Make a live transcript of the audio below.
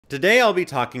Today I'll be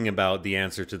talking about the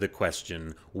answer to the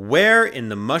question, where in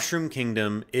the Mushroom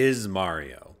Kingdom is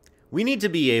Mario? We need to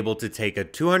be able to take a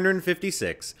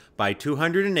 256 by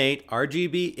 208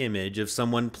 RGB image of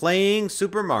someone playing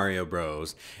Super Mario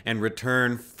Bros. And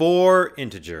return 4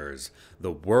 integers: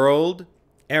 the world,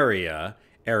 area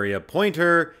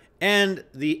pointer, and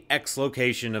the X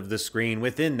location of the screen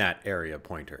within that area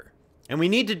pointer. And we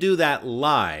need to do that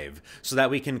live so that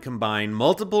we can combine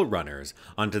multiple runners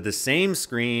onto the same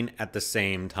screen at the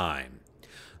same time.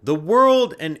 The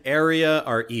world and area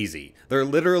are easy. They're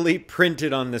literally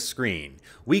printed on the screen.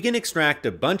 We can extract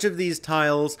a bunch of these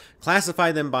tiles,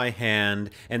 classify them by hand,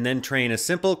 and then train a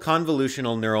simple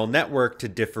convolutional neural network to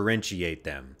differentiate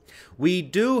them. We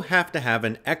do have to have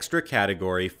an extra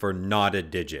category for not a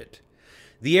digit.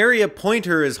 The area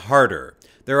pointer is harder.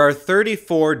 There are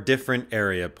 34 different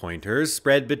area pointers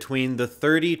spread between the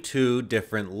 32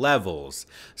 different levels.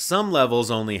 Some levels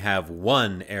only have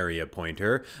one area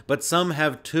pointer, but some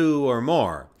have 2 or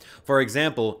more. For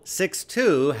example,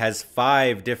 6-2 has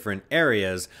 5 different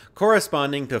areas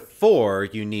corresponding to 4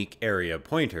 unique area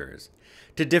pointers.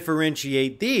 To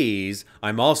differentiate these,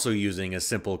 I'm also using a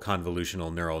simple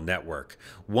convolutional neural network.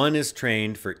 One is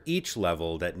trained for each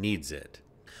level that needs it.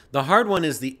 The hard one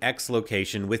is the X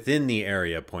location within the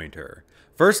area pointer.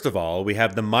 First of all, we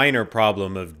have the minor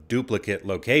problem of duplicate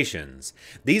locations.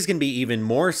 These can be even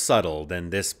more subtle than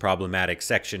this problematic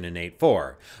section in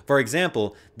 8.4. For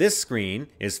example, this screen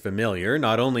is familiar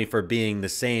not only for being the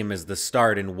same as the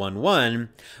start in 1.1,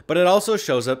 but it also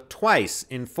shows up twice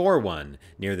in 4.1,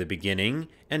 near the beginning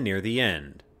and near the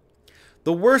end.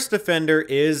 The worst offender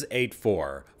is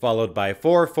 8.4, followed by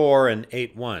 4.4 and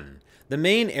 8.1. The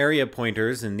main area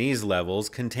pointers in these levels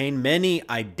contain many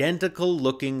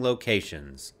identical-looking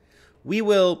locations. We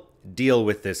will deal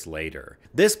with this later.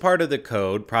 This part of the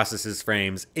code processes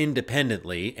frames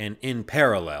independently and in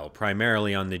parallel,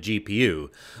 primarily on the GPU,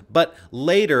 but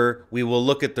later we will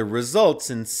look at the results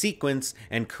in sequence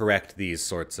and correct these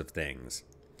sorts of things.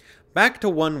 Back to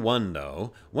 1.1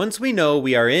 though, once we know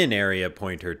we are in area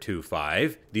pointer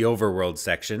 2.5, the overworld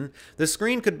section, the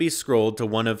screen could be scrolled to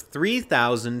one of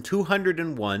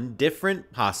 3,201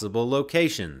 different possible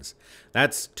locations.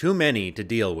 That's too many to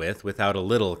deal with without a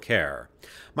little care.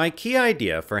 My key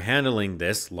idea for handling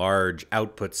this large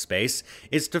output space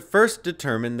is to first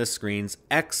determine the screen's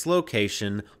X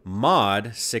location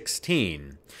mod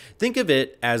 16. Think of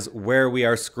it as where we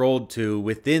are scrolled to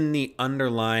within the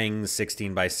underlying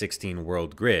 16 by 16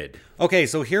 world grid. Okay,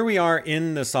 so here we are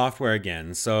in the software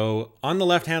again. So on the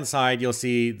left-hand side, you'll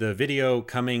see the video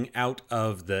coming out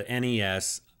of the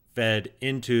NES fed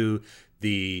into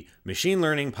the machine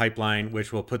learning pipeline,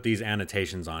 which will put these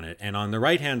annotations on it. And on the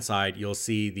right-hand side, you'll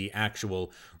see the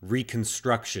actual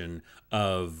reconstruction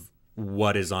of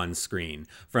what is on screen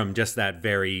from just that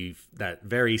very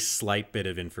slight bit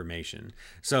of information.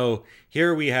 So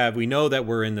here we know that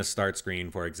we're in the start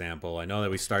screen, for example. I know that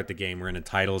we start the game, we're in a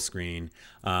title screen.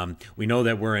 We know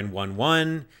that we're in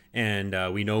 1.1,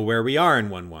 and we know where we are in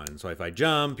 1.1. So if I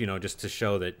jump, just to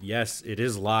show that, yes, it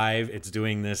is live, it's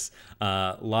doing this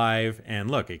live, and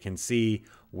look, it can see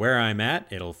where I'm at,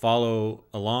 it'll follow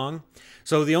along.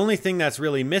 So the only thing that's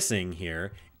really missing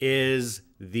here is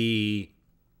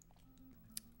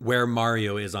where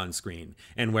Mario is on screen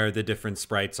and where the different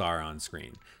sprites are on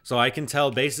screen. So I can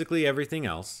tell basically everything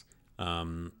else,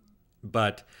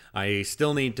 but I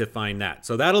still need to find that.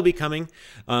 So that'll be coming.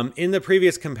 In the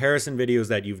previous comparison videos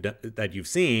that you've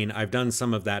seen, I've done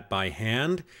some of that by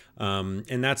hand,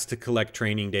 and that's to collect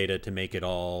training data to make it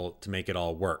all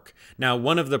work. Now,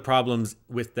 one of the problems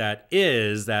with that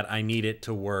is that I need it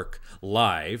to work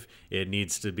live. It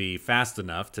needs to be fast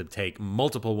enough to take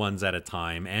multiple ones at a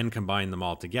time and combine them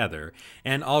all together.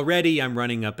 And already I'm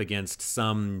running up against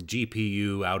some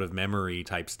GPU out of memory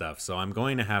type stuff. So I'm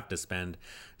going to have to spend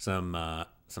some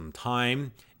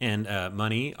time and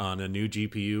money on a new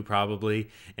GPU probably,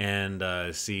 and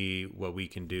see what we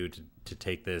can do to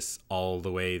take this all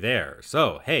the way there.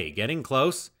 So, hey, getting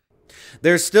close.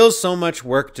 There's still so much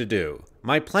work to do.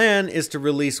 My plan is to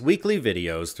release weekly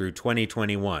videos through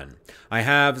 2021. I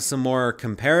have some more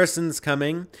comparisons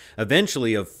coming,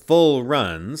 eventually of full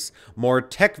runs, more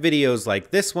tech videos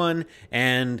like this one,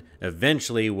 and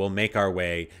eventually we'll make our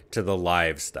way to the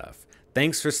live stuff.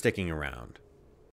 Thanks for sticking around.